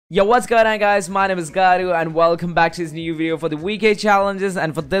Yo, what's going on, guys? My name is Garu and welcome back to this new video for the week 8 challenges.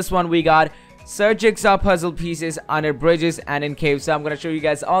 And for this one we got search jigsaw puzzle pieces under bridges and in caves. So I'm gonna show you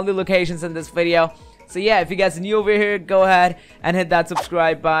guys all the locations in this video. So yeah, if you guys are new over here, go ahead and hit that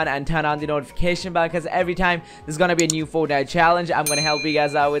subscribe button and turn on the notification bell, because every time there's gonna be a new Fortnite challenge, I'm gonna help you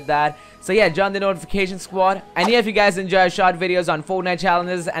guys out with that. So yeah, join the notification squad. And yeah, if you guys enjoy short videos on Fortnite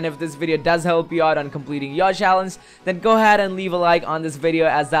challenges, and if this video does help you out on completing your challenge, then go ahead and leave a like on this video,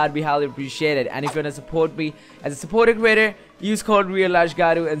 as that'd be highly appreciated. And if you wanna support me as a supporter creator, use code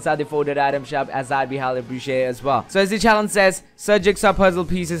REAL_GARU inside the Fortnite item shop, as that'd be highly appreciated as well. So as the challenge says, search jigsaw puzzle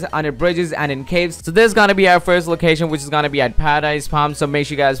pieces under bridges and in caves. So this is gonna be our first location, which is gonna be at Paradise Palm. So make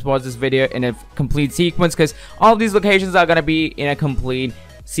sure you guys watch this video in a complete sequence, because all of these locations are gonna be in a complete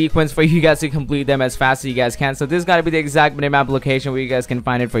sequence for you guys to complete them as fast as you guys can. So this is gonna be the exact minimap location where you guys can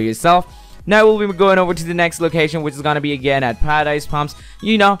find it for yourself. Now we'll be going over to the next location, which is gonna be again at Paradise Palms,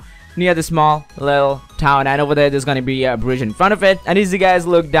 you know, near the small little town. And over there there's gonna be a bridge in front of it, and as you guys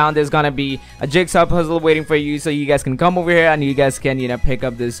look down, there's gonna be a jigsaw puzzle waiting for you, so you guys can come over here and you guys can, you know, pick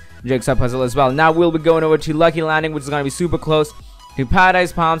up this jigsaw puzzle as well. Now we'll be going over to Lucky Landing, which is gonna be super close to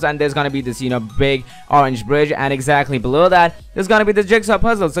Paradise Palms, and there's gonna be this, you know, big orange bridge, and exactly below that there's gonna be the jigsaw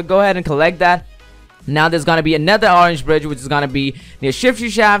puzzle. So go ahead and collect that. Now there's gonna be another orange bridge, which is gonna be near Shifty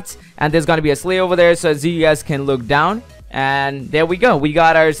Shafts, and there's gonna be a sleigh over there, so as you guys can look down. And there we go, we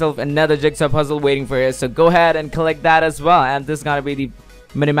got ourselves another jigsaw puzzle waiting for us. So go ahead and collect that as well, and this is gonna be the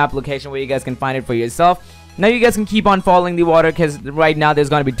minimap location where you guys can find it for yourself. Now you guys can keep on following the water, because right now there's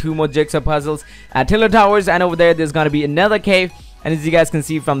gonna be 2 more jigsaw puzzles at Tiller Towers, and over there's gonna be another cave. And as you guys can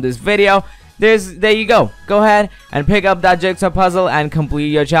see from this video, there you go ahead and pick up that jigsaw puzzle and complete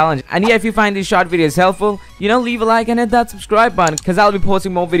your challenge. And yeah, if you find these short videos helpful, you know, leave a like and hit that subscribe button, because I'll be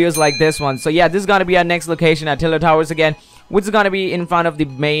posting more videos like this one. So yeah, this is gonna be our next location at Tiller Towers again, which is gonna be in front of the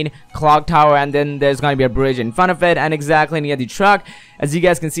main clock tower, and then there's gonna be a bridge in front of it, and exactly near the truck, as you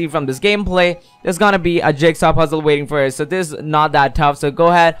guys can see from this gameplay, there's gonna be a jigsaw puzzle waiting for us. So this is not that tough, so go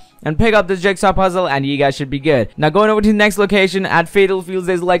ahead and pick up this jigsaw puzzle and you guys should be good. Now going over to the next location at Fatal Fields,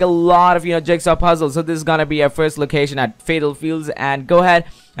 there's like a lot of, you know, jigsaw puzzles. So this is gonna be our first location at Fatal Fields, and go ahead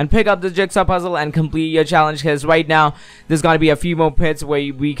and pick up the jigsaw puzzle and complete your challenge, because right now there's gonna be a few more pits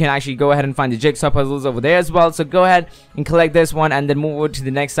where we can actually go ahead and find the jigsaw puzzles over there as well. So go ahead and collect this one, and then move over to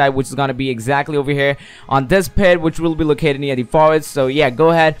the next side, which is gonna be exactly over here on this pit, which will be located near the forest. So yeah, go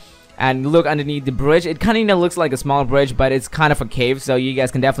ahead and look underneath the bridge. It kind of, you know, looks like a small bridge, but it's kind of a cave, so you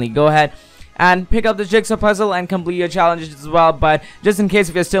guys can definitely go ahead and pick up the jigsaw puzzle and complete your challenges as well. But just in case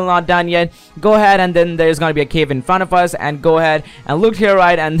if you're still not done yet, go ahead, and then there's gonna be a cave in front of us, and go ahead and look here,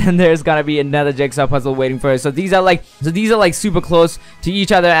 right, and then there's gonna be another jigsaw puzzle waiting for us. So these are like super close to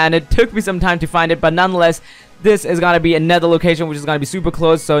each other, and it took me some time to find it, but nonetheless this is gonna be another location which is gonna be super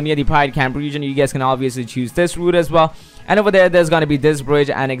close, so near the Pirate Camp region. You guys can obviously choose this route as well. And over there's gonna be this bridge,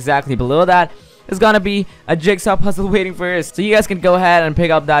 and exactly below that is gonna be a jigsaw puzzle waiting for us. So you guys can go ahead and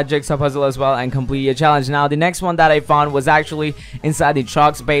pick up that jigsaw puzzle as well and complete your challenge. Now the next one that I found was actually inside the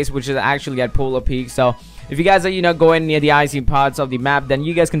truck space, which is actually at Polar Peak. So if you guys are, you know, going near the icy parts of the map, then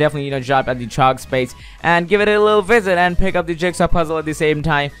you guys can definitely, you know, drop at the truck space and give it a little visit and pick up the jigsaw puzzle at the same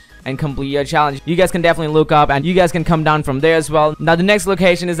time and complete your challenge. You guys can definitely look up, and you guys can come down from there as well. Now the next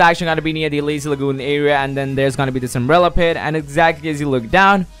location is actually going to be near the Lazy Lagoon area, and then there's going to be this umbrella pit, and exactly as you look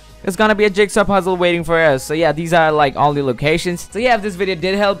down, there's gonna be a jigsaw puzzle waiting for us. So yeah, these are like all the locations. So yeah, if this video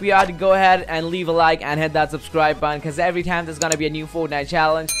did help you out, go ahead and leave a like and hit that subscribe button, because every time there's gonna be a new Fortnite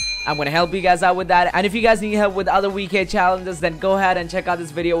challenge, I'm gonna help you guys out with that. And if you guys need help with other week 8 challenges, then go ahead and check out this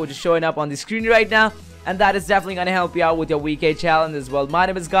video which is showing up on the screen right now, and that is definitely gonna help you out with your week 8 challenge as well. My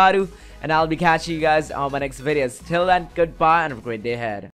name is Garu, and I'll be catching you guys on my next videos. Till then, goodbye and have a great day ahead.